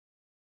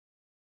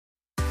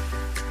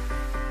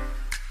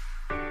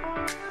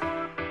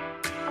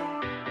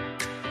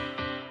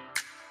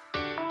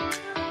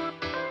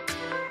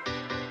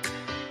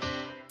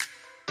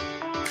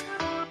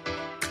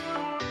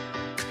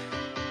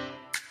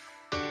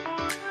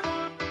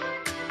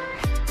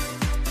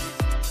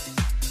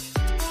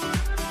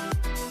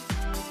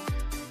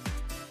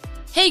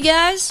Hey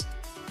guys,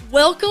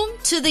 welcome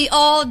to the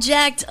All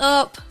Jacked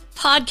Up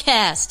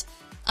podcast.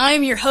 I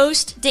am your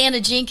host,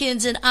 Dana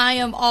Jenkins, and I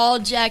am all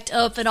jacked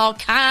up in all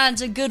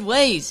kinds of good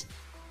ways.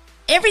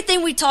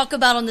 Everything we talk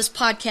about on this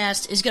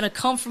podcast is going to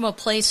come from a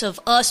place of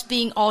us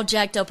being all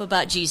jacked up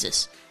about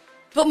Jesus.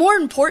 But more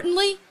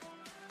importantly,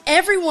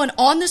 everyone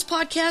on this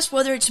podcast,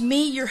 whether it's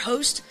me, your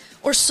host,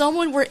 or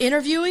someone we're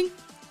interviewing,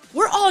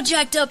 we're all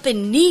jacked up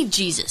and need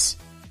Jesus.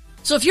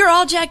 So if you're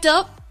all jacked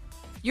up,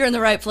 you're in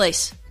the right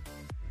place.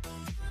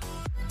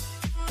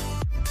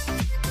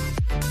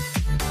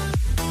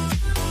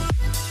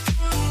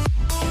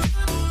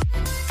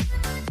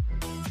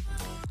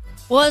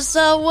 What's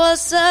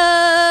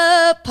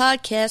up,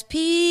 podcast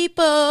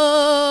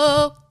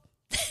people?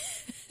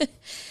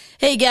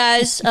 Hey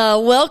guys,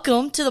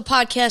 welcome to the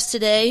podcast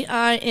today.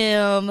 I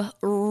am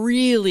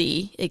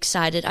really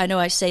excited. I know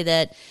I say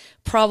that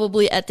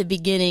probably at the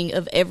beginning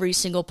of every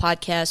single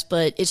podcast,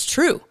 but it's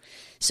true.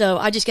 So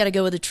I just got to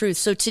go with the truth.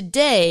 So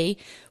today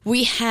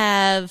we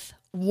have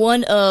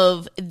one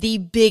of the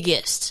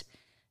biggest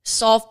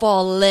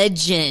softball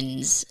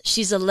legends.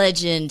 She's a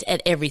legend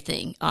at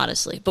everything,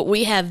 honestly. But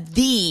we have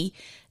the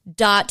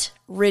Dot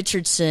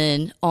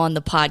Richardson on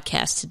the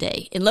podcast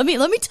today. And let me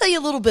tell you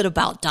a little bit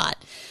about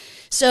Dot.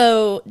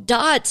 So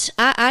Dot,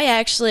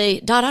 I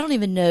don't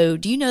even know.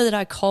 Do you know that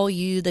I call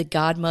you the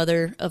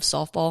godmother of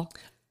softball?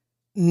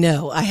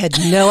 No, I had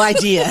no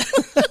idea.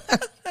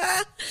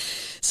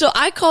 So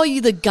I call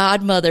you the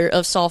godmother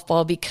of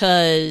softball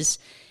because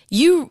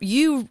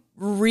you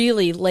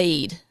really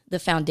laid the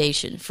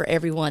foundation for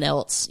everyone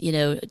else,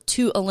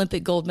 2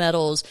 Olympic gold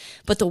medals.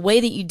 But the way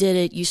that you did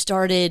it, you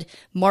started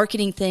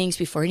marketing things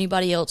before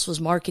anybody else was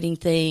marketing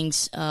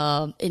things.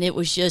 And it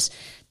was just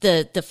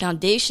the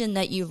foundation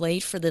that you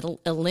laid for the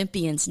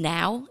Olympians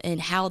now and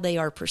how they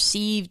are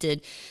perceived and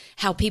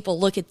how people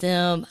look at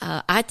them.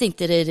 I think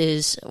that it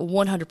is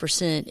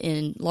 100%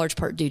 in large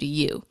part due to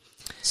you.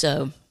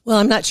 So. Well,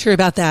 I'm not sure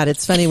about that.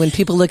 It's funny when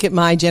people look at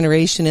my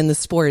generation in the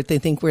sport, they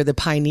think we're the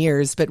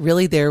pioneers, but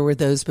really there were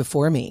those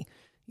before me.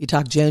 You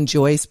talk Joan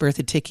Joyce,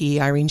 Bertha Ticky,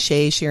 Irene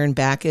Shea, Sharon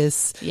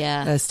Backus,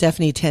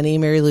 Stephanie Tenney,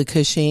 Mary Lou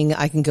Cushing.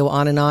 I can go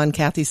on and on.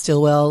 Kathy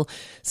Stillwell,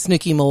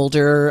 Snooki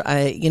Mulder.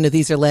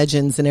 These are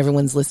legends, and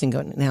everyone's listening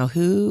going, now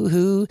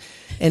who?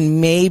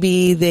 And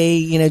maybe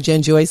they,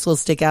 Joan Joyce will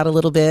stick out a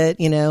little bit,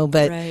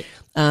 but right.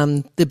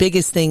 The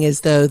biggest thing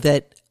is, though,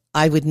 that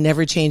I would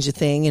never change a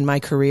thing in my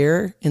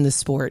career in the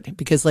sport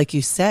because, like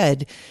you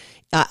said,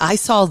 I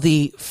saw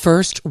the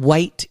first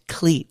white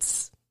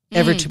cleats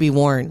ever to be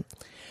worn.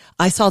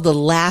 I saw the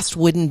last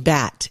wooden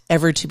bat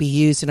ever to be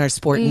used in our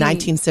sport in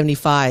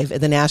 1975 at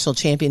the national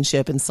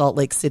championship in Salt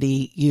Lake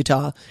City,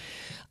 Utah.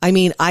 I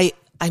mean,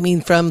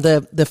 from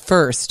the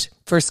first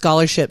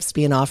scholarships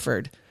being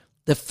offered,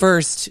 the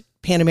first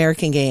Pan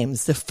American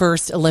Games, the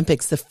first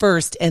Olympics, the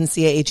first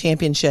NCAA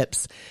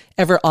championships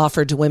ever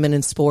offered to women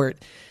in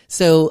sport.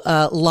 So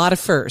a lot of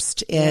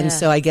first. And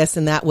so I guess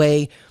in that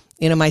way,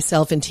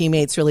 myself and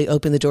teammates really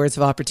opened the doors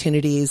of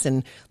opportunities,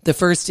 and the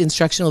first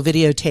instructional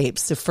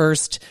videotapes, the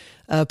first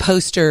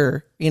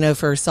poster,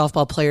 for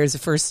softball players, the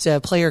first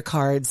player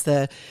cards,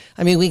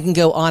 we can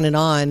go on and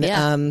on.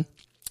 Yeah.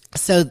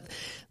 So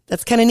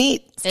that's kind of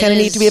neat. It's kind of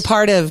neat to be a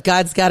part of.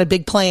 God's got a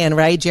big plan,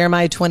 right?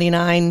 Jeremiah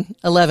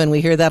 29:11.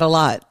 We hear that a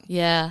lot.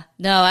 Yeah,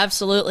 no,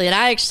 absolutely. And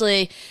I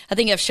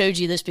think I've showed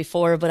you this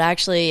before, but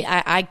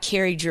I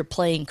carried your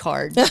playing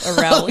card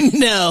around. Oh,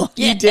 no,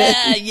 you did.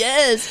 Yeah,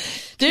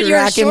 yes. Dude, you're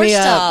a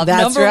shortstop.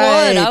 That's number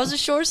right. 1. I was a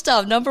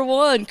shortstop. Number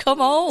 1.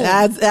 Come on.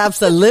 That's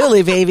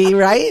absolutely, baby,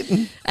 right?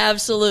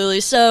 Absolutely.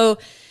 So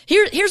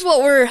here's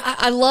what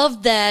I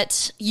love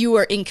that you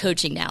are in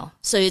coaching now.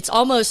 So it's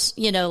almost,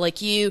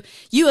 like you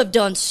have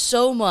done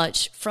so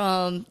much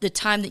from the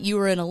time that you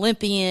were an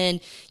Olympian,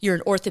 you're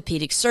an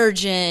orthopedic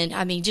surgeon.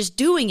 I mean, just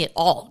doing it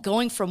all,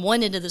 going from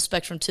one end of the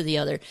spectrum to the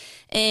other.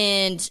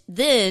 And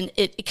then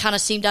it kind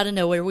of seemed out of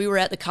nowhere. We were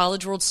at the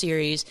College World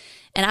Series,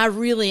 and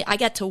I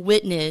got to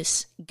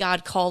witness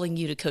God calling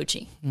you to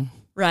coaching,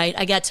 right?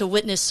 I got to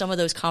witness some of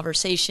those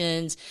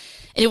conversations,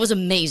 and it was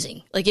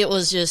amazing. Like, it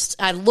was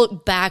just, I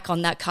look back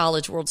on that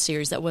College World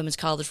Series, that Women's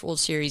College World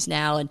Series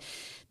now, and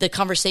the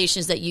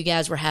conversations that you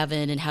guys were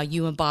having and how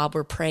you and Bob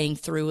were praying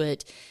through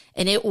it.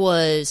 And it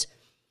was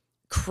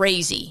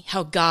crazy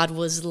how God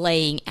was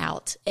laying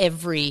out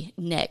every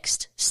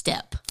next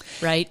step,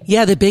 right?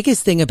 Yeah, the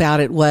biggest thing about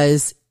it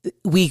was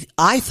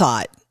I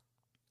thought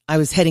I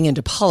was heading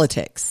into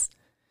politics.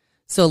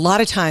 So a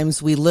lot of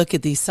times we look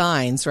at these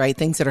signs, right?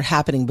 Things that are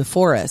happening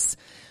before us.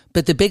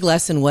 But the big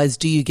lesson was,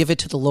 do you give it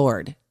to the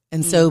Lord?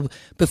 And so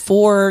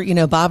before,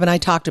 Bob and I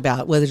talked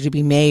about whether to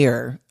be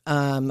mayor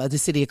of the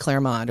city of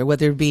Claremont or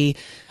whether it be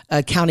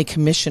a county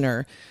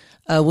commissioner.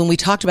 When we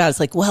talked about it,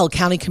 it's like, well,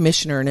 county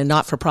commissioner and a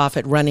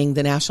not-for-profit running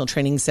the National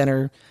Training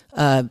Center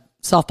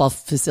softball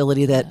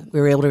facility that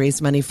we were able to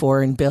raise money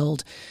for and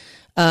build.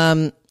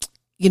 It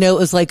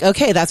was like,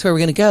 okay, that's where we're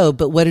going to go.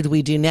 But what did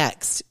we do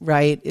next,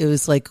 right? It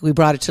was like we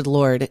brought it to the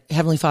Lord.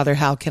 Heavenly Father,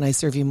 how can I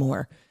serve you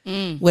more?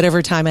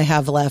 Whatever time I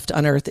have left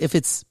on earth, if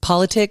it's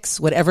politics,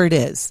 whatever it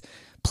is,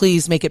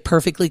 please make it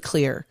perfectly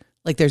clear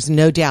Like there's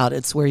no doubt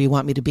it's where you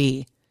want me to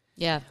be.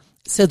 Yeah.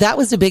 So that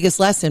was the biggest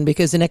lesson,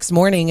 because the next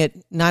morning at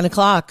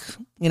 9:00,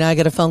 I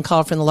got a phone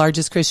call from the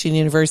largest Christian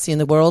university in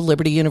the world,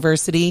 Liberty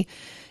University,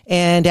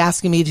 and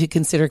asking me to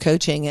consider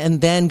coaching.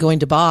 And then going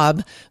to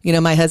Bob,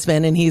 my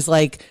husband, and he's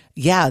like,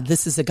 yeah,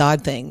 this is a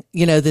God thing.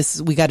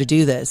 We got to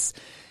do this.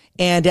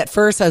 And at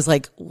first I was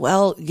like,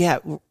 well, yeah,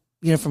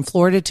 from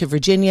Florida to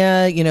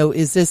Virginia,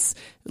 is this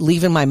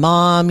leaving my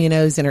mom,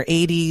 who's in her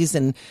 80s,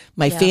 and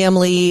my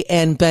family?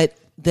 But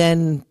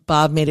then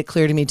Bob made it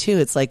clear to me too.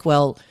 It's like,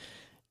 well,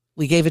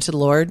 we gave it to the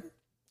Lord,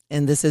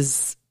 and this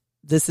is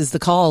the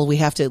call. We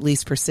have to at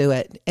least pursue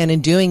it. And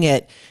in doing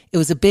it, it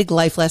was a big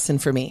life lesson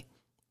for me,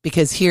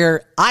 because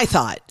here I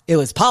thought it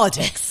was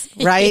politics,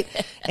 right?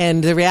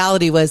 And the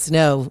reality was,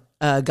 no,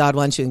 God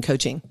wants you in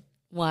coaching.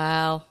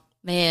 Wow,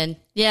 man.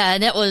 Yeah.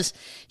 And that was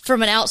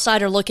from an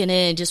outsider looking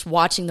in, just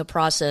watching the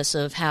process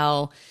of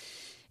how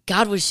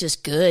God was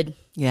just good.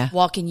 Yeah.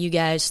 Walking you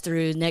guys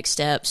through next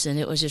steps. And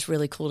it was just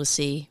really cool to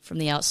see from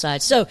the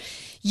outside. So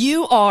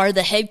you are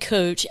the head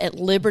coach at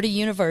Liberty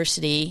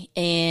University,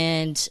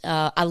 and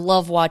I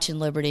love watching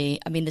Liberty.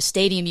 I mean, the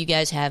stadium you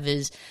guys have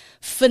is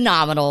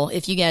phenomenal.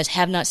 If you guys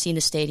have not seen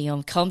the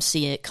stadium, come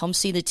see it. Come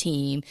see the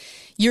team.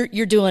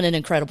 You're doing an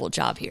incredible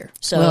job here.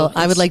 So, well,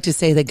 I would like to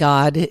say that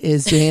God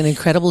is doing an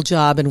incredible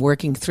job and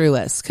working through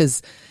us,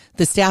 because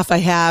the staff I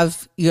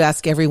have, you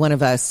ask every one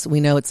of us, we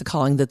know it's a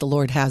calling that the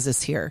Lord has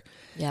us here.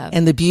 Yeah.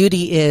 And the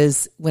beauty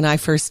is, when I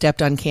first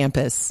stepped on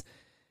campus,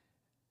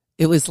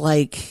 it was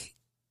like,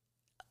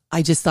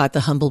 I just thought the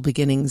humble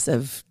beginnings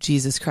of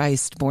Jesus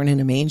Christ born in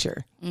a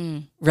manger,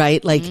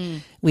 right? Like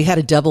we had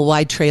a double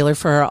wide trailer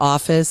for our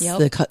office,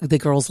 the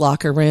girls'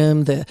 locker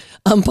room, the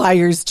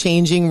umpires'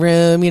 changing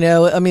room,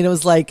 it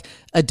was like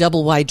a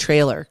double wide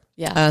trailer.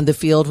 Yeah. The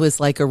field was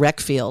like a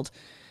rec field.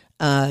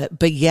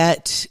 But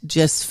yet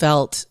just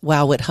felt,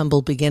 wow, what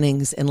humble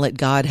beginnings, and let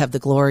God have the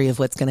glory of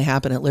what's going to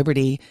happen at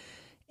Liberty.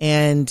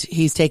 And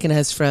he's taken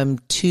us from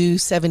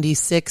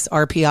 276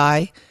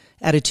 RPI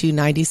out of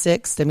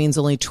 296. That means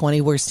only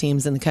 20 worst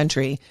teams in the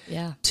country.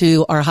 Yeah.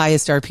 To our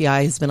highest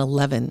RPI has been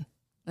 11.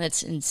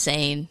 That's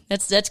insane.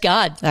 That's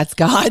God. That's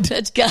God.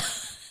 That's God.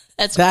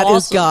 That awesome.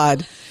 is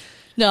God.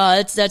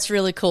 No, that's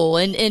really cool.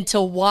 And to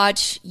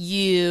watch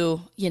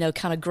you,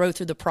 kind of grow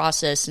through the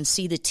process and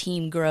see the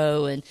team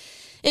grow, and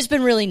it's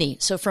been really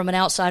neat. So from an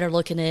outsider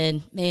looking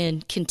in,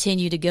 man,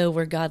 continue to go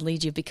where God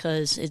leads you,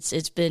 because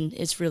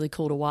it's really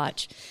cool to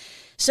watch.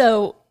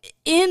 So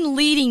in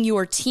leading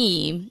your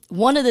team,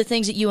 one of the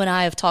things that you and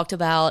I have talked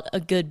about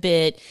a good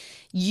bit,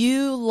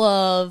 you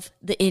love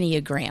the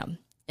Enneagram.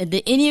 And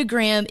the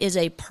Enneagram is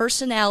a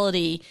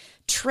personality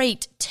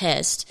trait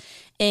test.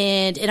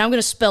 And I'm going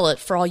to spell it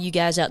for all you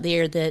guys out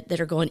there that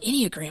are going,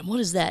 Enneagram,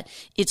 what is that?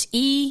 It's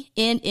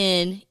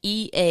ENNEAGRAM.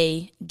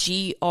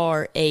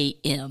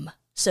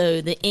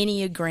 So the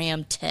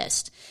Enneagram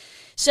test.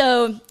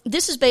 So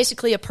this is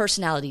basically a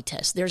personality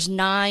test. There's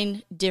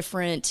 9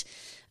 different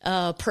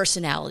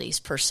personalities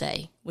per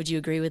se. Would you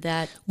agree with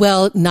that?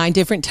 Well, 9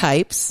 different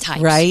types,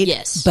 right?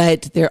 Yes.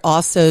 But they're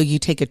also, you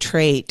take a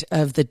trait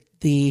of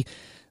the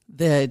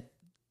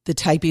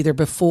type either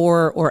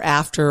before or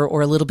after,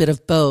 or a little bit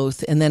of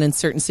both. And then in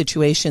certain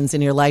situations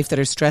in your life that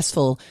are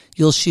stressful,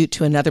 you'll shoot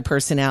to another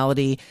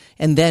personality.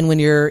 And then when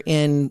you're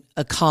in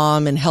a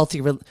calm and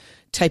healthy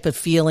type of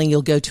feeling,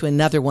 you'll go to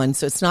another one.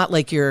 So it's not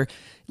like you're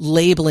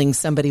labeling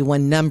somebody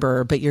one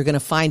number, but you're going to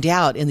find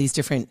out in these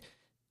different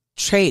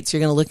traits.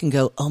 You're going to look and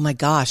go, oh my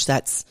gosh,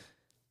 that's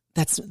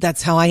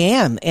how I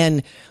am.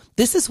 And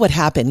this is what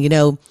happened.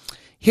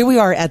 Here we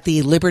are at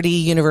the Liberty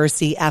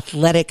University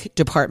Athletic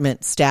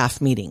Department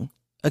staff meeting.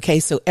 Okay.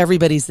 So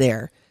everybody's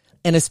there,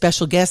 and a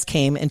special guest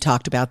came and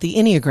talked about the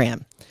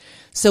Enneagram.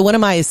 So one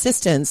of my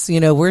assistants,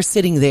 we're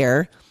sitting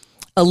there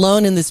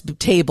alone in this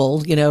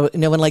table, no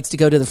one likes to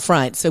go to the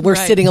front. So we're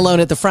sitting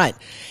alone at the front,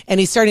 and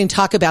he's starting to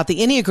talk about the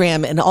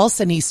Enneagram. And all of a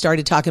sudden he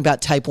started talking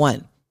about type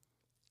 1.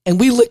 And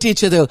we looked at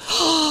each other,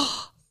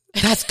 oh,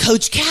 that's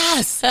Coach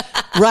Cass,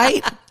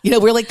 right?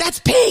 We're like, that's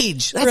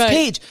Paige. That's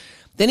Paige.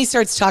 Then he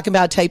starts talking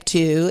about type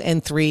 2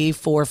 and 3,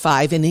 4,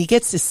 5. And he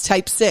gets this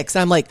type 6.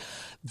 I'm like,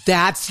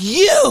 that's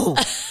you.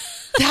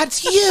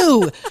 That's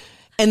you.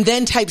 And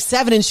then type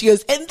 7, and she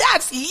goes, and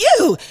that's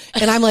you.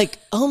 And I'm like,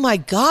 oh my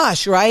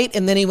gosh, right?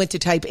 And then he went to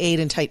type 8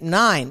 and type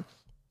 9.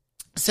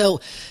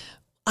 So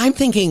I'm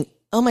thinking,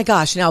 oh my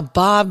gosh. Now,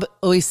 Bob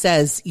always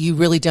says you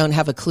really don't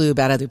have a clue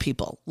about other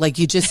people. Like,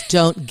 you just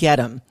don't get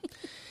them.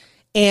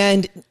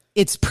 And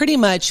it's pretty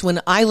much, when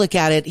I look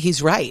at it,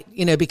 he's right,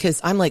 because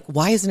I'm like,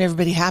 why isn't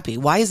everybody happy?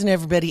 Why isn't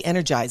everybody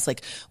energized?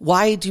 Like,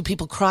 why do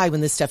people cry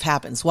when this stuff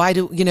happens? Why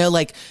do,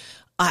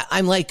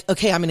 I'm like,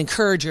 okay, I'm an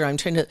encourager. I'm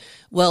trying to,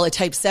 well, a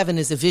type 7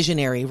 is a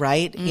visionary,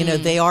 right?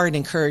 They are an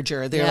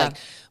encourager. They're like,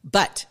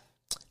 but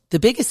the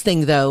biggest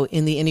thing though,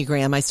 in the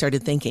Enneagram, I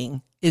started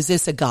thinking, is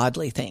this a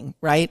godly thing?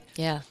 Right?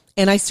 Yeah.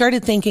 And I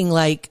started thinking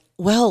like,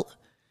 well,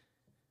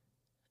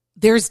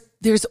 there's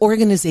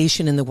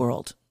organization in the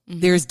world. Mm-hmm.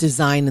 There's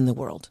design in the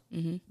world.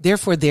 Mm-hmm.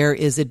 Therefore, there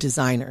is a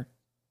designer,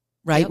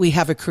 right? Yep. We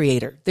have a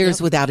creator.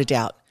 There's without a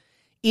doubt.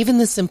 even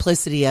the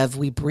simplicity of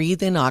we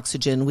breathe in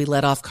oxygen, we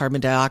let off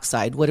carbon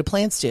dioxide. What do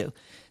plants do?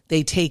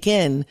 They take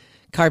in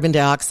carbon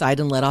dioxide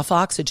and let off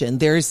oxygen.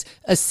 There's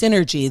a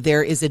synergy.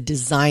 There is a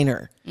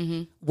designer.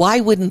 Mm-hmm.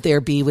 Why wouldn't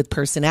there be with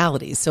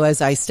personalities? So as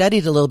I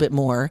studied a little bit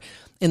more,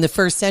 in the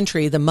first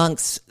century, the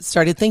monks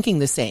started thinking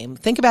the same.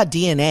 Think about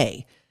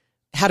DNA.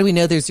 How do we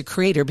know there's a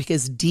creator?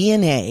 Because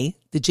DNA,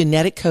 the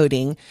genetic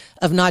coding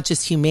of not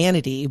just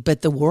humanity,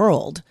 but the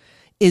world,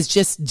 is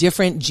just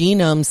different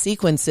genome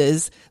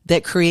sequences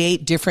that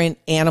create different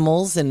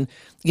animals. And,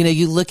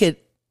 you look at,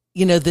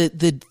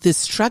 the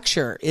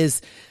structure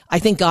is, I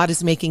think God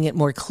is making it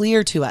more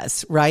clear to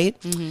us, right?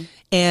 Mm-hmm.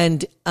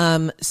 And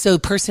so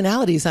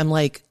personalities, I'm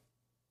like,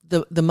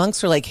 the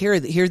monks are like, here are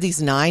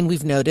these 9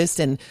 we've noticed,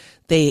 and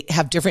they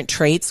have different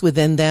traits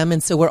within them.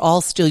 And so we're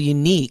all still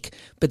unique,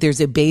 but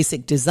there's a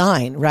basic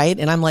design, right?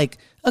 And I'm like,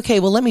 okay,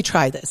 well, let me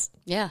try this.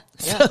 Yeah.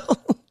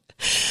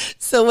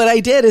 So what I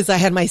did is I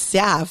had my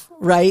staff,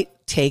 right,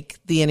 take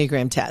the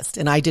Enneagram test,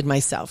 and I did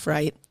myself,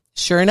 right?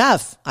 Sure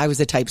enough, I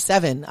was a type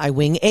 7. I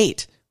wing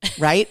 8,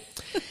 right?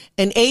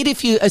 An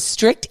 8, a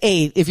strict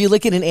 8, if you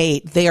look at an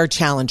 8, they are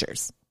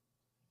challengers.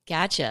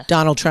 Gotcha.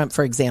 Donald Trump,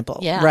 for example,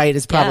 right,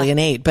 is probably an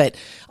 8, but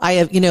I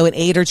have, an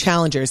 8 are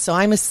challengers. So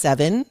I'm a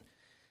 7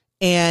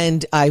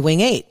 and I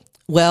wing 8.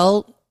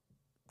 Well,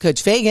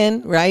 Coach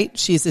Fagan, right?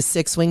 She's a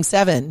 6 wing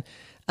 7.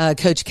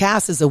 Coach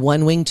Cass is a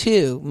 1 wing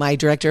 2. My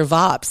director of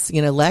ops,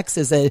 Lex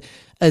is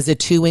a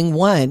 2 wing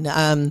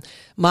 1.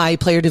 My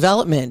player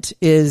development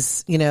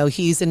is,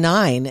 he's a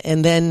 9,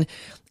 and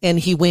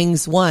he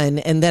wings 1.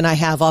 And then I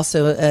have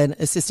also an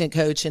assistant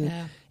coach,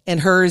 and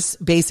hers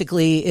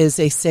basically is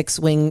a 6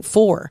 wing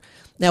 4.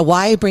 Now,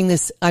 why I bring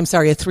this, a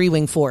 3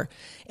 wing 4.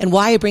 And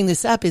why I bring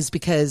this up is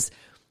because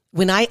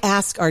when I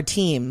ask our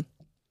team,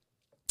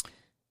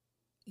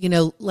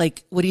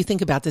 what do you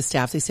think about this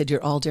staff? They said,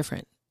 you're all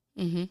different.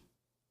 Mm-hmm.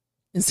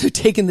 And so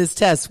taking this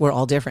test, we're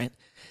all different.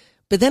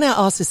 But then I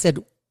also said,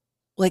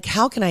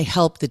 how can I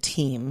help the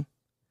team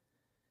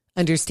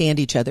understand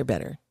each other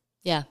better?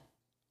 Yeah.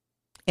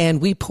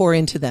 And we pour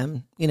into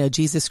them,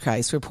 Jesus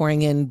Christ. We're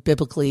pouring in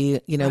biblically,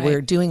 right.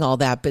 We're doing all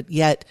that, but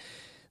yet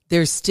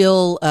there's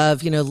still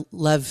of,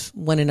 love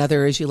one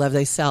another as you love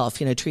thyself,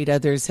 treat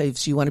others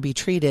as you want to be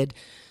treated,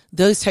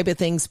 those type of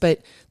things.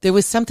 But there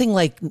was something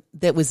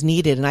that was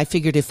needed. And I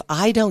figured if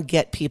I don't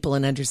get people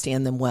and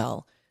understand them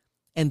well,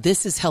 and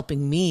this is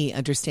helping me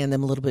understand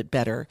them a little bit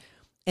better,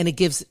 and it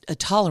gives a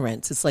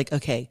tolerance. It's like,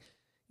 okay,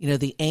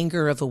 the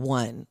anger of a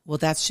 1, well,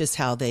 that's just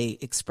how they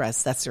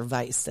express, that's their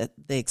vice, that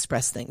they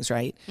express things,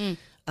 right?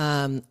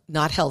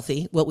 Not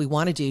healthy. What we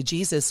want to do,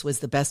 Jesus was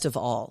the best of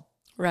all.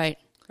 Right.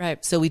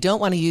 So we don't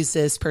want to use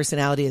this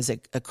personality as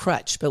a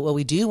crutch, but what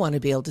we do want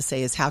to be able to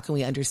say is how can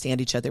we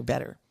understand each other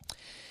better?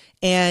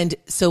 And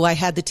so I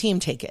had the team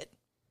take it.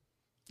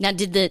 Now,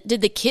 did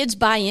the kids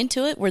buy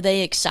into it? Were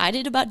they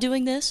excited about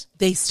doing this?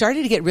 They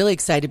started to get really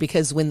excited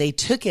because when they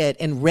took it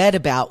and read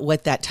about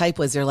what that type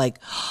was, they're like,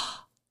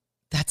 oh,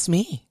 that's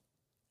me.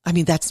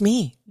 That's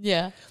me.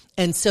 Yeah.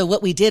 And so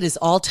what we did is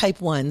all type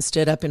 1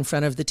 stood up in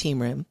front of the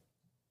team room,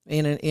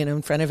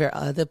 in front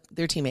of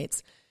their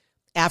teammates,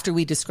 after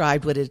we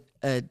described what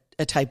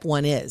a type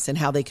 1 is and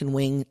how they can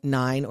wing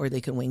 9 or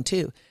they can wing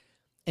 2.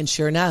 And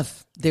sure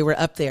enough, they were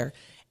up there.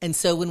 And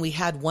so when we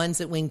had ones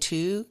that wing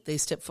 2, they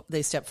step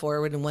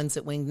forward, and ones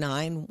that wing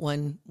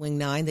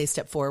 9, they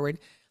step forward,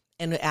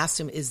 and asked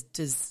them, is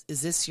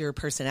this your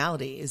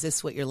personality? Is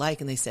this what you're like?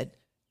 And they said,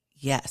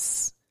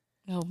 yes.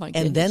 Oh my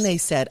goodness. And then they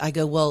said, I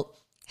go, well,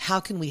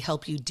 how can we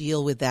help you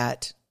deal with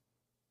that,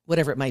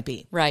 whatever it might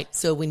be? Right.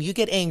 So when you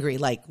get angry,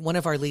 like one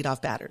of our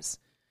leadoff batters,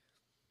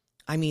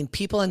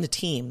 people on the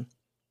team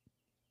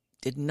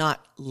did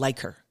not like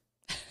her.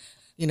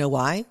 You know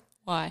why?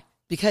 Why?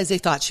 Because they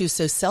thought she was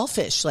so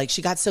selfish. Like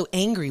she got so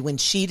angry when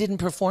she didn't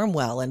perform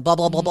well and blah,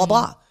 blah, blah, blah,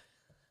 blah.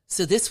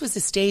 So this was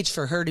a stage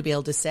for her to be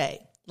able to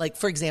say, like,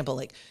 for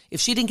example, if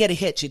she didn't get a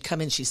hit, she'd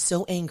come in, she's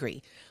so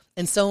angry.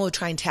 And someone would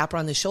try and tap her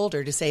on the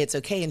shoulder to say it's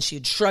okay, and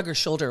she'd shrug her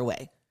shoulder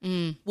away.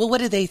 Well, what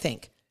do they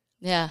think?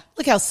 Yeah.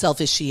 Look how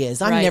selfish she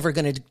is. I'm never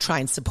going to try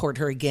and support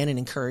her again and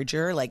encourage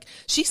her. Like,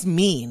 she's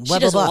mean. Blah,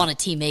 she doesn't blah, blah. want a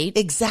teammate.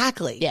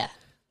 Exactly. Yeah.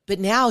 But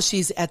now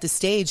she's at the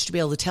stage to be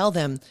able to tell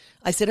them.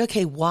 I said,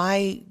 okay,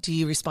 why do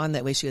you respond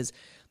that way? She goes,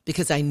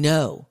 because I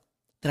know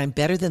that I'm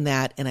better than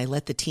that, and I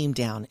let the team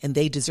down, and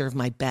they deserve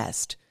my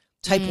best.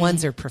 Type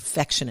 1s are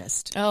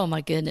perfectionists. Oh,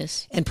 my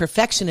goodness. And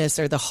perfectionists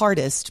are the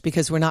hardest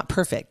because we're not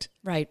perfect.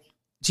 Right.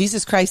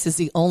 Jesus Christ is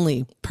the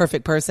only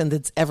perfect person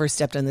that's ever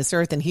stepped on this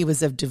earth, and he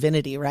was of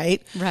divinity,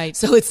 right? Right.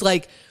 So it's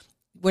like,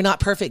 we're not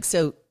perfect.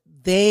 So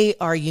they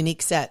are a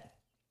unique set.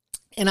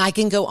 And I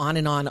can go on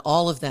and on,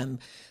 all of them.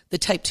 The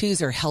type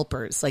 2s are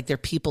helpers, like they're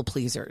people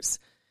pleasers.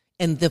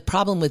 And the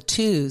problem with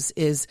 2s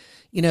is,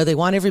 they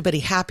want everybody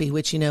happy,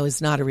 which,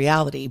 is not a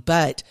reality,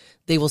 but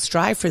they will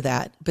strive for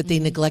that, but they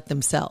neglect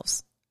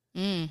themselves.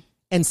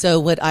 And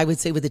so what I would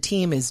say with the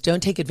team is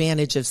don't take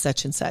advantage of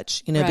such and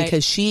such,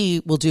 because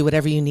she will do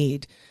whatever you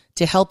need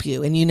to help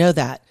you. And you know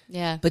that.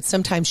 Yeah. But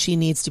sometimes she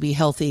needs to be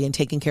healthy and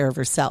taking care of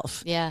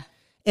herself. Yeah.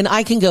 And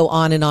I can go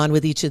on and on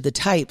with each of the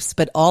types,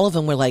 but all of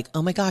them were like,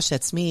 oh my gosh,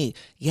 that's me.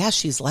 Yeah,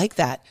 she's like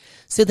that.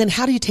 So then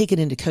how do you take it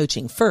into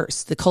coaching?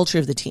 First, the culture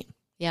of the team.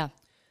 Yeah.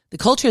 The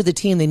culture of the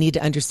team, they need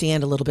to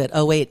understand a little bit.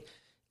 Oh, wait,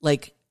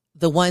 like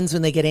the ones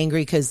when they get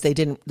angry because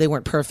they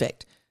weren't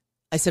perfect.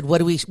 I said,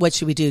 what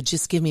should we do?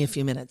 Just give me a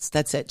few minutes.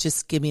 That's it.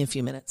 Just give me a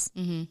few minutes.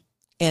 Mm-hmm.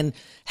 And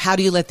how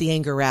do you let the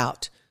anger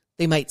out?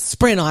 They might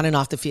sprint on and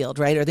off the field,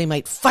 right? Or they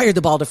might fire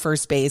the ball to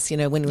first base,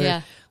 when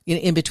we're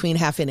in between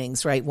half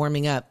innings, right?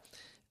 Warming up.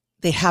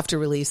 They have to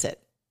release it,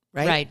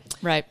 right?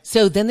 Right.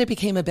 So then there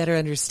became a better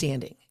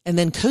understanding. And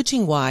then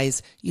coaching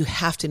wise, you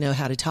have to know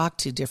how to talk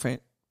to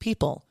different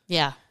people.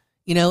 Yeah.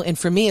 And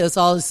for me, it was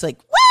all just like,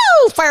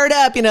 woo, fired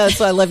up,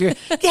 so I love your,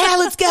 yeah,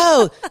 let's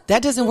go.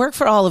 That doesn't work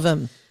for all of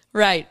them.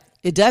 Right.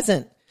 It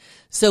doesn't.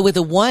 So with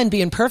a 1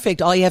 being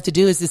perfect, all you have to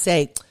do is to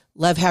say,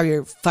 love how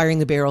you're firing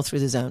the barrel through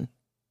the zone.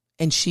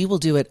 And she will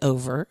do it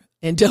over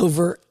and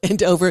over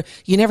and over.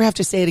 You never have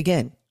to say it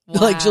again.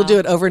 Wow. Like she'll do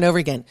it over and over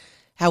again.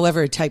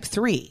 However, type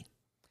 3,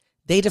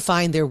 they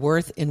define their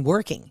worth in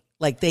working.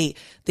 Like they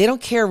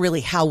don't care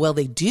really how well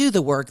they do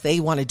the work. They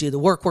want to do the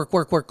work,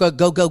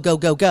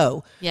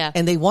 go. Yeah.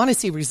 And they want to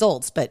see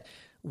results, but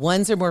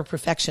ones are more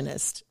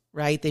perfectionist,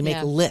 right? They make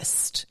a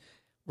list,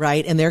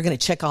 right? And they're going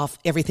to check off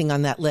everything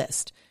on that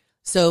list.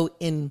 So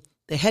in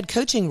the head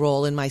coaching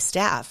role in my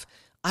staff,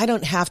 I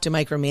don't have to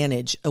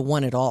micromanage a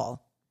 1 at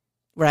all,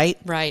 right?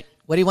 Right.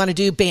 What do you want to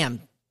do?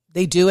 Bam.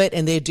 They do it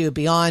and they do it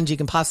beyond you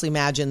can possibly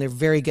imagine. They're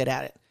very good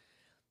at it.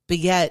 But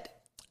yet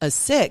a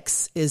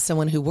 6 is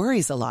someone who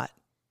worries a lot.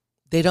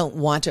 They don't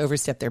want to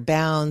overstep their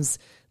bounds.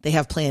 They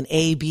have plan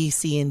A, B,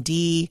 C, and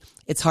D.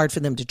 It's hard for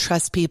them to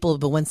trust people,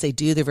 but once they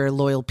do, they're very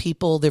loyal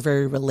people. They're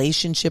very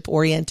relationship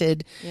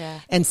oriented.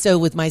 Yeah. And so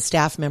with my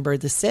staff member,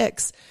 the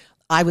 6,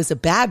 I was a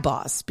bad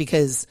boss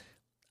because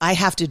I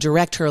have to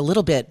direct her a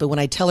little bit. But when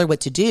I tell her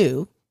what to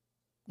do,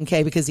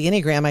 okay, because the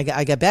Enneagram,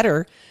 I got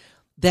better,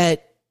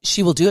 that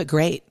she will do it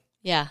great.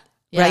 Yeah.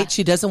 Right?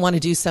 She doesn't want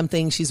to do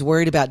something. She's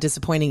worried about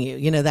disappointing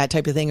you, that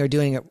type of thing,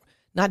 or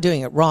not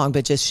doing it wrong,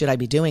 but just should I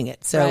be doing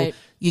it? So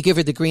you give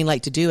her the green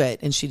light to do it,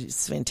 and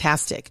she's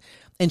fantastic.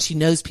 And she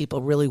knows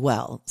people really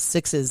well.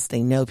 6s,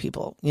 they know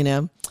people,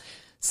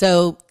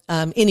 So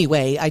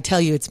anyway, I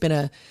tell you, it's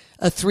been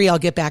a 3. I'll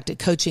get back to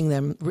coaching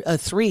them. A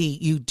 3,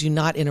 you do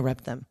not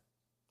interrupt them.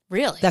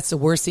 Really? That's the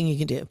worst thing you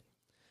can do.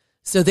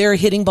 So they're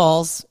hitting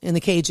balls in the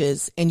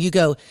cages, and you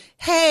go,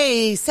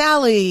 hey,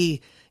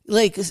 Sally,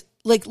 like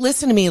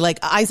listen to me, like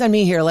eyes on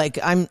me here, like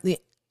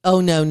oh,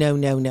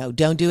 no.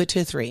 Don't do it to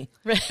a 3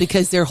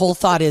 because their whole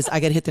thought is, I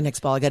got to hit the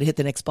next ball. I got to hit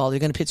the next ball. They're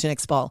going to pitch the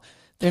next ball.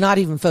 They're not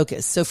even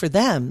focused. So for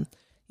them,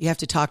 you have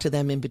to talk to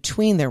them in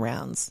between their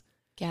rounds.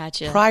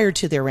 Gotcha. Prior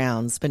to their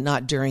rounds, but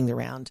not during the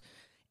round.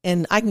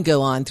 And I can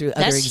go on through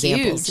other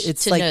examples. Huge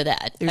It's to like, know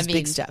that. There's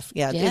big stuff.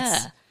 Yeah.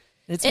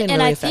 It's been and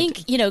really I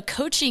effective. think,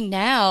 coaching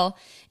now,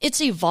 it's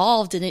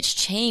evolved and it's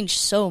changed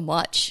so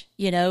much,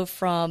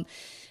 from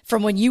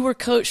when you were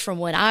coached, from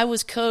when I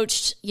was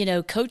coached,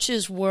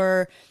 coaches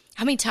were,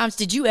 how many times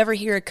did you ever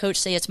hear a coach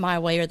say it's my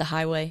way or the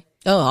highway?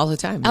 Oh, all the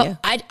time. Yeah.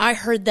 I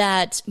heard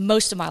that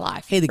most of my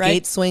life. Hey, the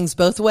gate swings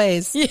both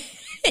ways.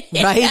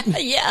 Right?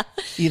 Yeah.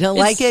 You don't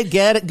like it,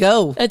 get it,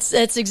 go.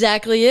 That's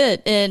exactly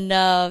it. And,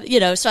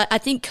 so I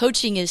think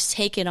coaching has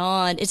taken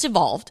on, it's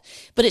evolved,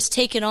 but it's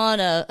taken on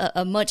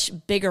a much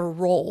bigger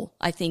role,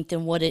 I think,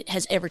 than what it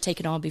has ever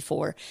taken on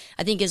before.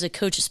 I think as a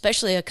coach,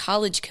 especially a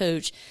college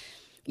coach,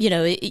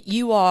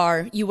 you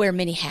wear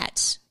many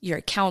hats. You're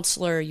a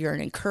counselor, you're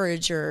an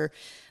encourager.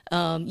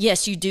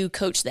 Yes, you do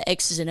coach the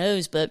X's and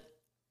O's, but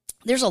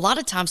there's a lot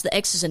of times the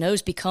X's and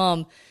O's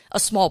become a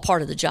small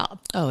part of the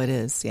job. Oh, it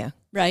is. Yeah.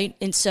 Right.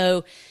 And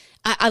so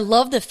I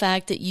love the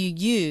fact that you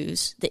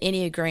use the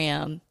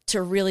Enneagram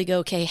to really go,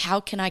 okay, how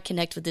can I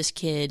connect with this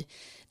kid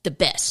the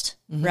best?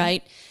 Mm-hmm.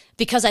 Right.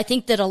 Because I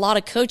think that a lot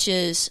of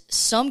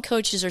some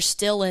coaches are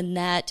still in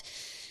that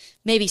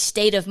maybe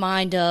state of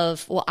mind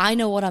of, well, I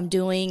know what I'm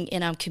doing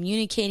and I'm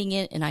communicating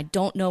it and I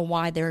don't know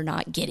why they're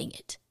not getting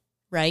it.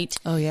 Right.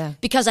 Oh, yeah.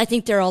 Because I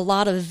think there are a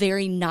lot of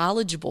very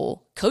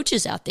knowledgeable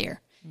coaches out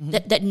there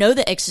that know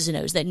the X's and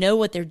O's, that know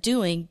what they're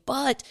doing.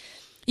 But,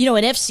 in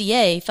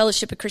FCA,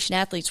 Fellowship of Christian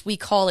Athletes, we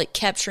call it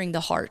capturing the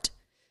heart,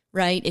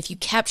 right? If you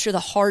capture the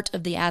heart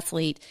of the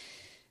athlete,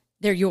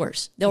 they're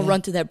yours. They'll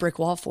run through that brick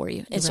wall for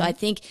you. And so I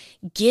think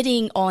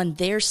getting on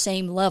their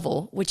same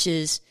level, which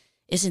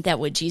isn't that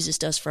what Jesus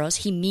does for us?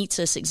 He meets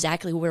us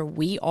exactly where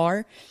we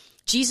are.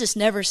 Jesus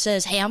never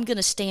says, hey, I'm going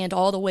to stand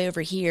all the way over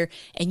here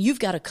and you've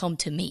got to come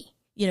to me.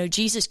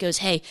 Jesus goes,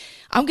 hey,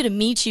 I'm going to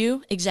meet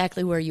you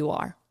exactly where you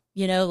are.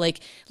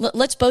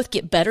 Let's both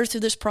get better through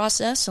this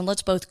process and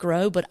let's both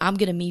grow, but I'm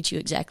going to meet you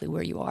exactly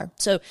where you are.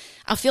 So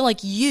I feel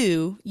like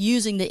you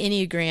using the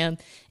Enneagram,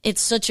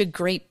 it's such a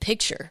great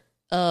picture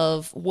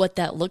of what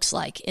that looks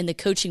like in the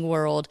coaching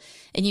world.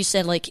 And you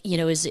said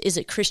is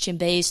it Christian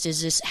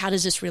based? How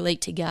does this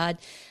relate to God?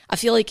 I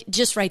feel like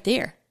just right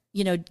there,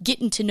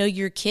 getting to know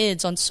your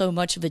kids on so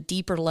much of a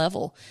deeper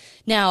level.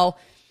 Now,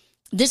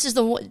 this is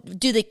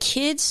do the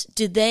kids,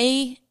 do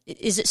they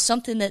is it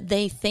something that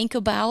they think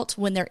about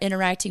when they're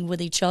interacting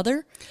with each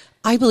other?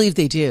 I believe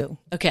they do.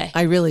 Okay.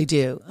 I really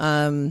do.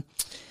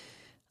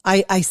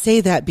 I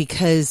say that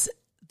because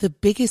the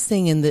biggest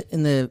thing in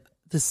the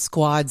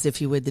squads,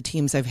 if you would, the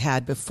teams I've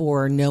had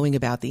before knowing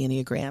about the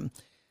Enneagram,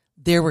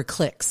 there were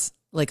cliques,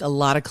 like a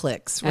lot of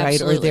cliques, right?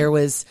 Absolutely. Or there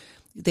was,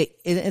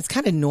 it's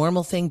kind of a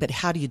normal thing, but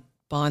how do you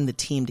bond the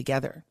team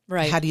together?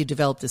 Right. How do you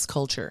develop this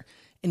culture?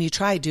 And you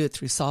try to do it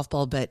through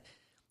softball, but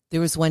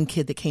there was one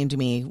kid that came to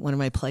me, one of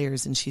my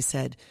players, and she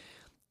said,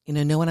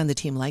 no one on the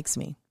team likes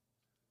me.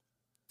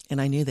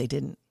 And I knew they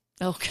didn't.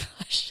 Oh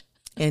gosh.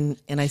 And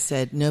I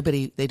said,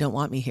 they don't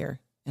want me here.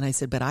 And I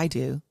said, but I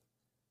do.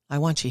 I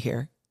want you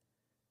here.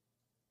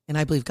 And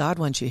I believe God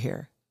wants you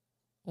here.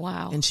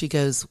 Wow. And she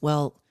goes,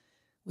 well,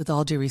 with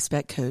all due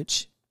respect,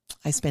 coach,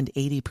 I spend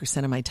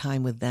 80% of my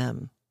time with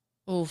them,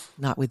 Oof.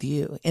 not with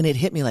you. And it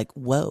hit me like,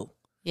 whoa.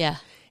 Yeah.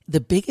 The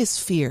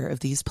biggest fear of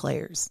these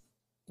players,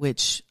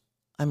 which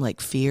I'm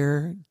like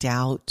fear,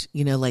 doubt,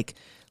 like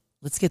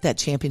let's get that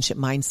championship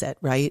mindset,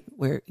 right?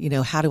 Where,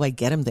 how do I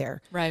get them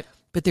there? Right.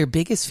 But their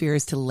biggest fear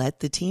is to let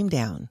the team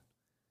down,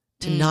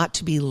 to not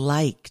to be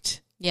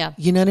liked. Yeah.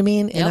 You know what I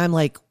mean? Yep. And I'm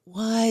like,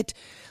 what?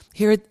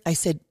 I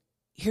said,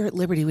 here at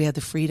Liberty, we have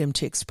the freedom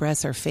to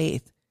express our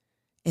faith.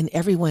 And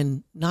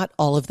everyone, not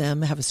all of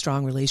them have a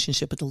strong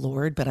relationship with the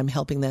Lord, but I'm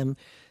helping them,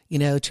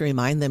 to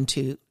remind them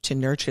to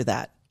nurture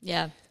that.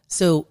 Yeah.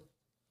 So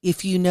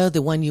if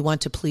the one you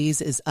want to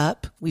please is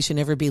up, we should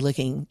never be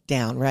looking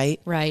down,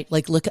 right? Right.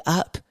 Like look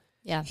up.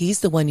 Yeah. He's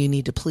the one you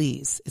need to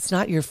please. It's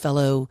not your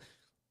fellow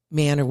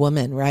man or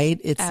woman, right?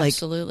 It's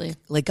absolutely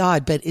like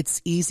God, but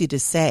it's easy to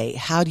say.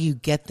 How do you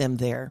get them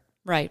there?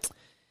 Right.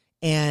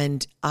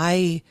 And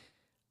I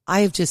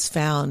have just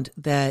found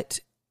that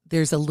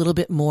there's a little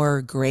bit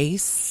more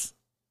grace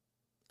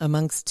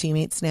amongst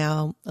teammates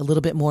now, a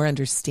little bit more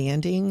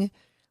understanding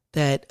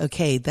that,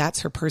 okay,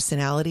 that's her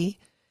personality.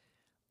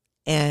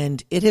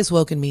 And it has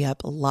woken me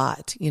up a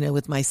lot,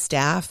 with my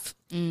staff.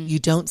 You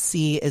don't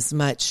see as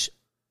much,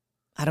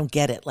 I don't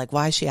get it. Like,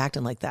 why is she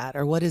acting like that?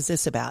 Or what is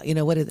this about?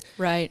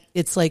 Right.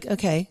 It's like,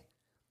 okay.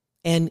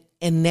 And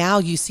now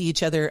you see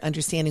each other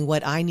understanding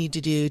what I need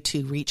to do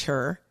to reach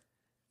her.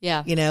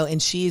 Yeah.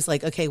 And she's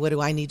like, okay, what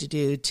do I need to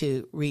do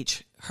to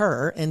reach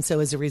her? And so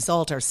as a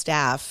result, our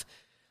staff,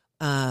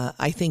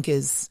 I think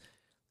is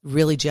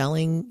really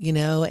gelling,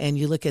 and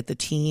you look at the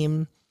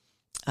team,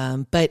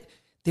 but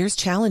there's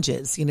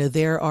challenges,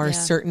 there are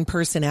certain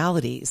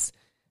personalities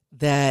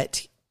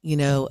that,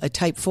 a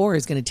type 4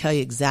 is going to tell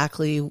you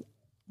exactly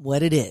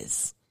what it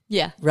is.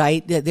 Yeah.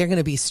 Right. They're going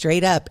to be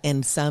straight up,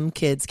 and some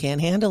kids can't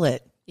handle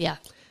it. Yeah.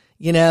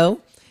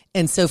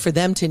 And so for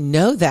them to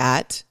know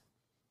that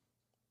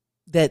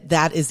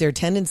is their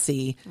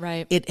tendency,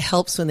 right? It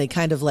helps when they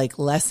kind of like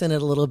lessen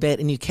it a little bit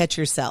and you catch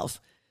yourself.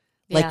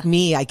 Yeah. Like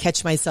me, I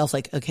catch myself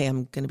like, okay,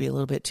 I'm going to be a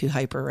little bit too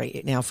hyper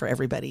right now for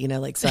everybody,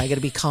 so I got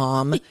to be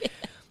calm.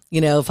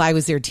 Yeah. If I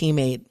was their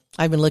teammate,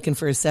 I've been looking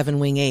for a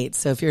 7-wing 8.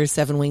 So if you're a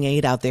 7-wing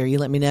 8 out there, you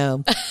let me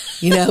know,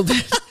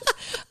 but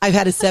I've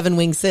had a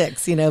 7-wing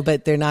 6,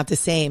 but they're not the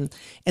same.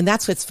 And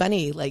that's what's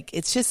funny. Like,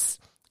 it's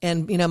just,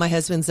 and, my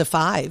husband's a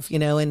 5,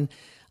 and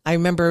I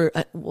remember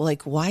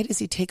why does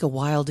he take a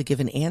while to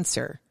give an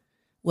answer?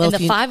 Well,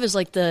 and the 5 is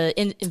like the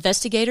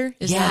investigator?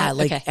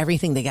 Okay.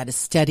 Everything they got to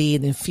study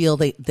and then feel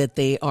that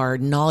they are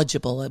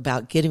knowledgeable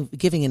about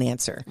giving an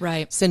answer.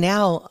 Right. So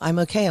now I'm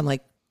okay. I'm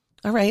like,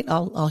 all right,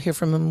 I'll hear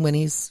from him when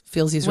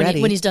feels he's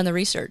ready. When he's done the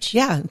research.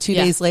 Yeah. 2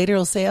 days later,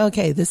 he'll say,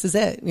 okay, this is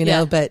it,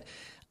 but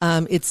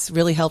it's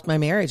really helped my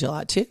marriage a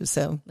lot too.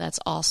 So that's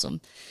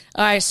awesome.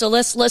 All right. So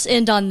let's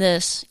end on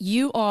this.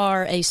 You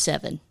are a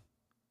 7.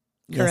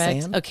 Correct?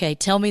 Yes, I am. Okay.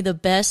 Tell me the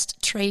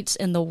best traits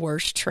and the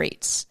worst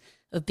traits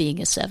of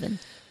being a 7.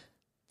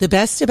 The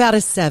best about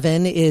a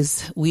 7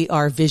 is we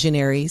are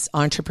visionaries,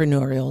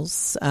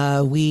 entrepreneurials.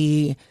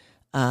 We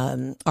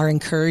are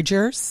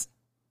encouragers.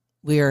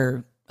 We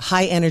are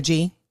high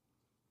energy.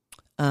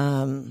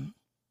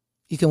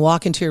 You can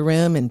walk into a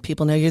room and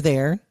people know you're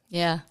there.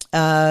 Yeah.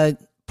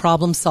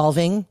 Problem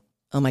solving.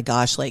 Oh my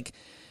gosh.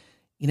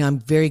 I'm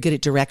very good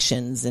at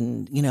directions,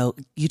 and,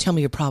 you tell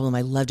me your problem.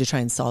 I love to try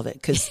and solve it.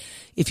 Because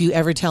if you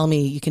ever tell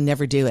me you can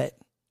never do it,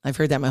 I've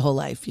heard that my whole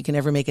life. You can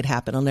never make it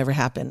happen. It'll never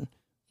happen.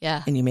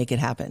 Yeah. And you make it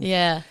happen.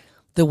 Yeah.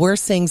 The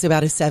worst things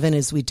about a 7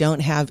 is we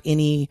don't have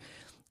any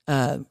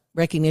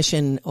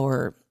recognition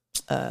or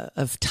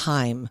of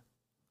time.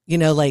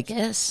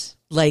 Yes.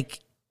 Like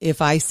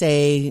if I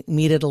say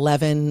meet at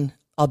 11,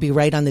 I'll be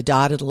right on the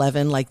dot at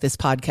 11, like this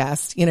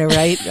podcast,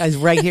 right? I was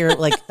right here,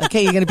 like,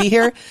 okay, you're going to be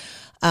here.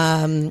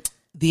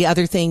 The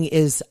other thing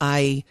is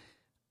I'm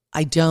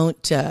not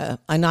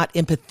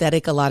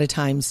empathetic a lot of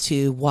times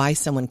to why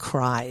someone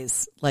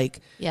cries. Like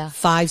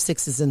 5,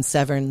 6s, and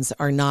 7s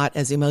are not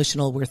as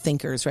emotional. We're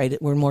thinkers, right?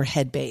 We're more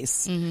head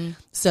based. Mm-hmm.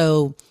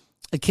 So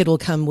a kid will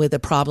come with a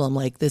problem,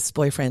 like this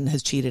boyfriend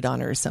has cheated on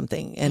her or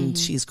something, and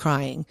she's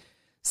crying.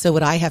 So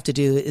what I have to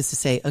do is to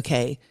say,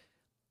 okay,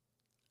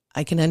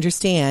 I can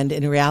understand.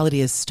 And the reality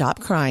is stop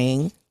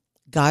crying.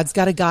 God's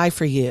got a guy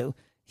for you.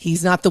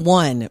 He's not the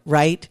one,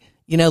 right?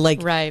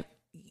 Right.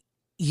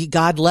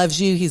 God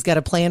loves you. He's got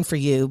a plan for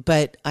you.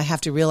 But I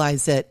have to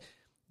realize that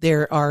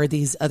there are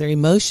these other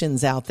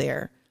emotions out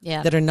there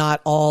that are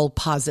not all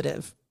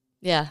positive.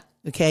 Yeah.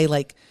 Okay.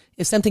 Like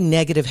if something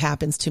negative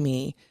happens to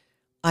me,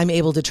 I'm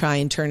able to try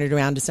and turn it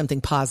around to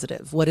something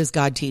positive. What is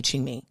God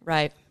teaching me?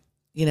 Right.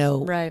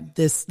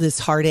 This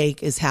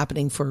heartache is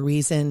happening for a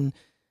reason.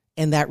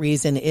 And that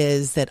reason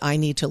is that I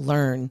need to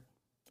learn.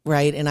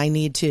 Right. And I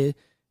need to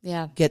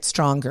get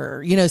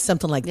stronger,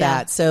 something like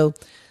that. So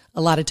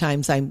a lot of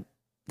times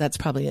that's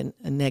probably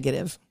a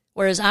negative.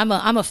 Whereas I'm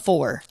a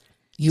 4.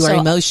 You are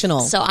emotional.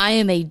 So I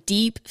am a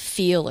deep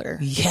feeler.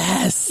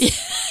 Yes.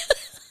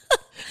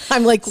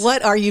 I'm like,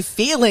 what are you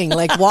feeling?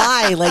 Like,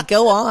 why? Like,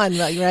 go on.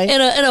 Right.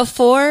 In a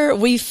 4,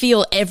 we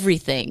feel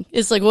everything.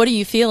 It's like, what are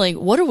you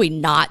feeling? What are we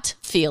not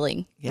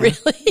feeling? Yeah.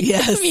 Really?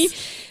 Yes.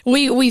 I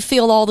mean, we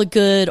feel all the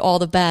good, all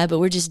the bad, but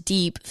we're just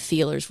deep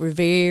feelers. We're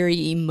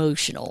very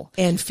emotional.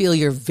 And feel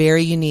you're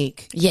very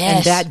unique.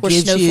 Yes. And we're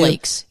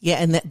snowflakes.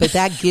 But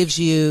that gives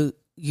you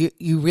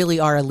really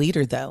are a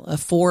leader though. A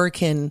 4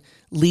 can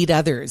lead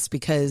others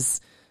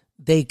because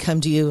they come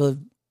to you of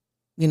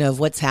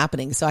what's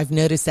happening. So I've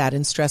noticed that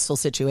in stressful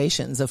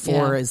situations, a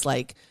 4 is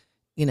like,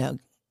 but you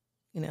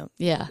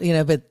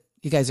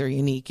guys are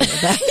unique.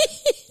 That.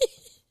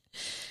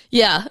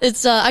 Yeah,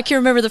 it's. I can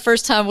remember the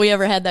first time we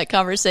ever had that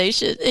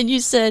conversation, and you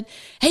said,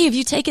 "Hey, have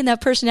you taken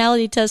that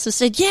personality test?" I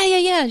said,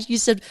 "Yeah." You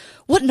said,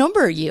 "What number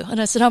are you?" And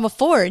I said, "I'm a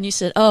 4." And you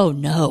said, "Oh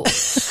no."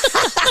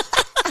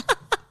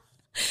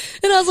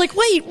 And I was like,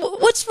 "Wait,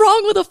 what's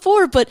wrong with a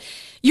 4?" But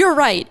you're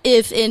right.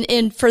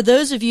 And for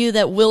those of you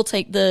that will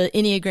take the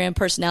Enneagram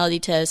personality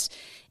test,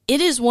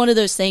 it is one of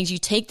those things. You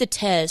take the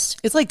test.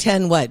 It's like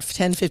 10,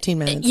 15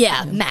 minutes.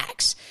 Yeah,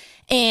 max.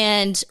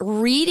 And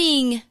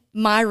reading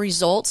my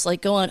results,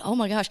 like going, oh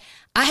my gosh,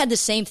 I had the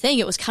same thing.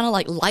 It was kind of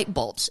like light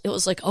bulbs. It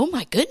was like, oh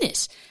my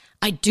goodness,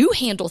 I do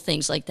handle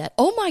things like that.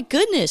 Oh my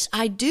goodness,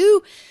 I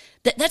do.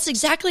 That's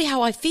exactly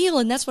how I feel.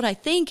 And that's what I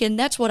think. And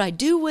that's what I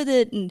do with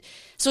it. And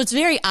so it's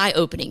very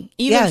eye-opening,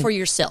 even for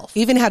yourself.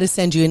 Even how to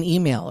send you an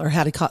email or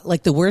how to call.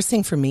 Like the worst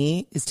thing for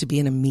me is to be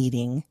in a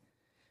meeting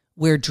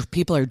where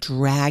people are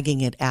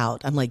dragging it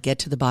out. I'm like, get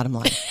to the bottom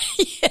line.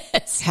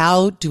 Yes.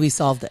 How do we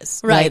solve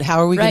this? Right. How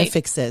are we going to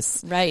fix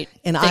this? Right.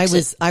 And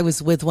I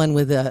was with one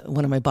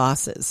of my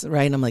bosses,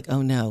 right? And I'm like,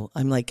 oh no,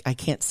 I'm like, I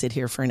can't sit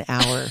here for an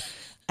hour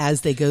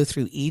as they go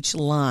through each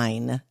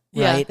line,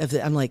 right?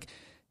 I'm like,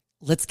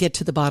 let's get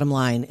to the bottom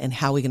line and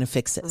how are we going to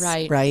fix this?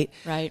 Right.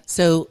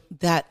 So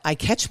that I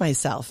catch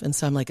myself. And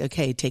so I'm like,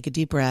 okay, take a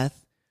deep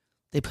breath.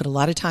 They put a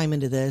lot of time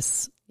into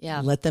this.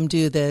 Yeah. Let them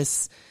do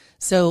this.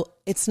 So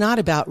it's not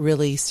about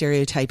really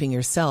stereotyping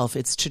yourself.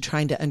 It's to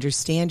trying to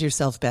understand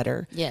yourself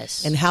better.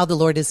 Yes. And how the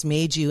Lord has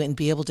made you and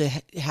be able to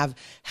have,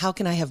 how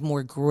can I have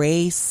more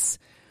grace,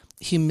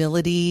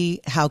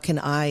 humility? How can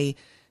I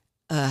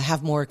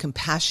have more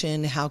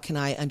compassion? How can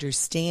I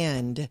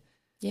understand,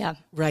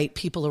 right,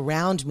 people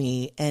around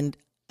me? And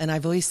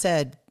I've always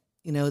said,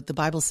 the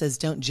Bible says,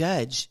 don't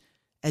judge.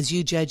 As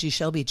you judge, you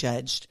shall be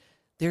judged.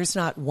 There's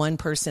not one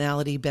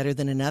personality better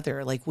than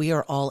another. Like we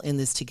are all in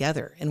this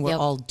together and we're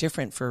all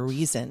different for a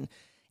reason.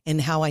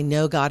 And how I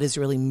know God is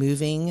really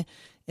moving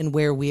and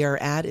where we are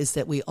at is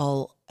that we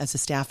all as a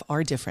staff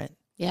are different.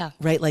 Yeah.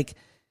 Right. Like,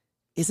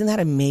 isn't that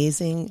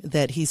amazing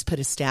that he's put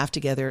a staff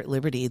together at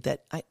Liberty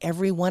that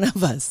every one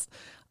of us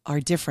are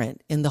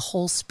different in the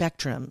whole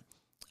spectrum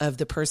of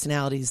the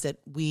personalities that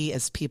we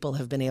as people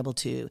have been able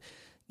to,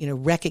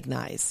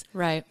 recognize.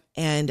 Right.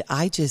 And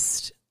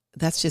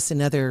that's just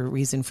another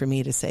reason for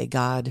me to say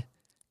God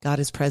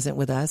is present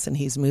with us and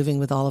he's moving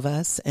with all of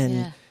us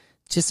and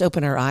just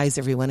open our eyes,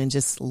 everyone, and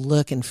just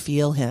look and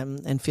feel him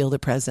and feel the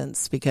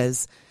presence,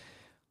 because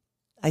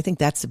I think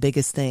that's the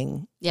biggest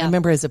thing. Yeah. I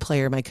remember as a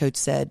player, my coach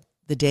said,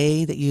 the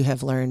day that you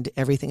have learned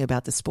everything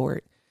about the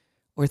sport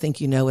or think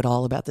you know it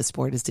all about the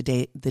sport is the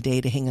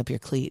day to hang up your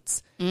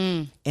cleats.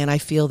 And I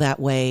feel that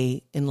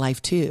way in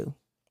life too.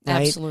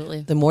 Right?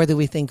 Absolutely. The more that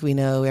we think we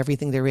know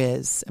everything there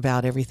is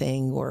about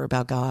everything or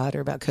about God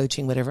or about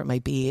coaching, whatever it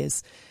might be,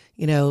 is,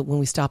 when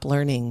we stop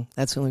learning,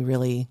 that's when we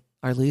really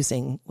are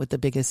losing what the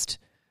biggest,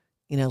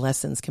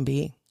 lessons can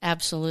be.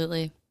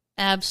 Absolutely.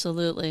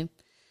 Absolutely.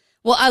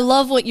 Well, I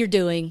love what you're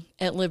doing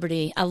at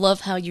Liberty. I love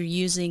how you're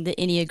using the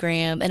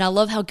Enneagram, and I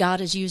love how God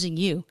is using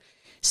you.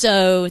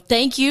 So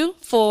thank you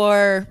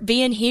for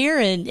being here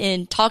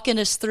and talking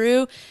us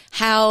through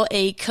how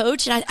a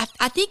coach, and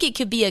I think it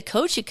could be a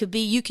coach. It could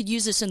be, you could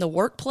use this in the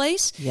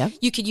workplace. Yeah.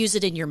 You could use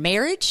it in your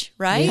marriage,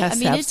 right?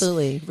 Yes,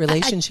 absolutely.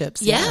 Relationships.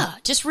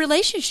 Just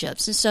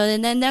relationships.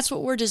 And then that's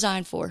what we're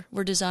designed for.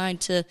 We're designed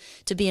to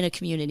be in a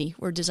community.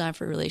 We're designed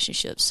for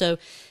relationships. So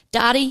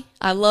Dottie,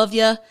 I love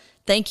you.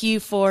 Thank you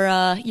for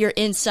your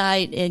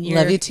insight and your,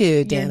 love you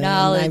too, your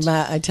knowledge.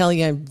 I tell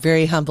you, I'm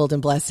very humbled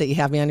and blessed that you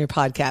have me on your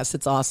podcast.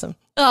 It's awesome.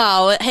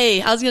 Oh,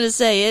 hey, I was going to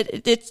say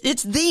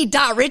it's the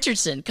Dot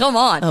Richardson. Come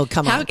on. Oh,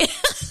 come on.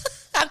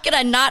 How can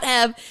I not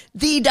have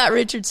the Dot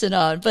Richardson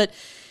on? But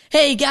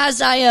hey,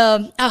 guys,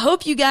 I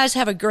hope you guys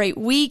have a great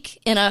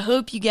week, and I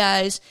hope you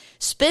guys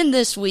spend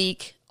this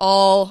week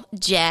all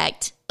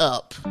jacked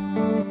up.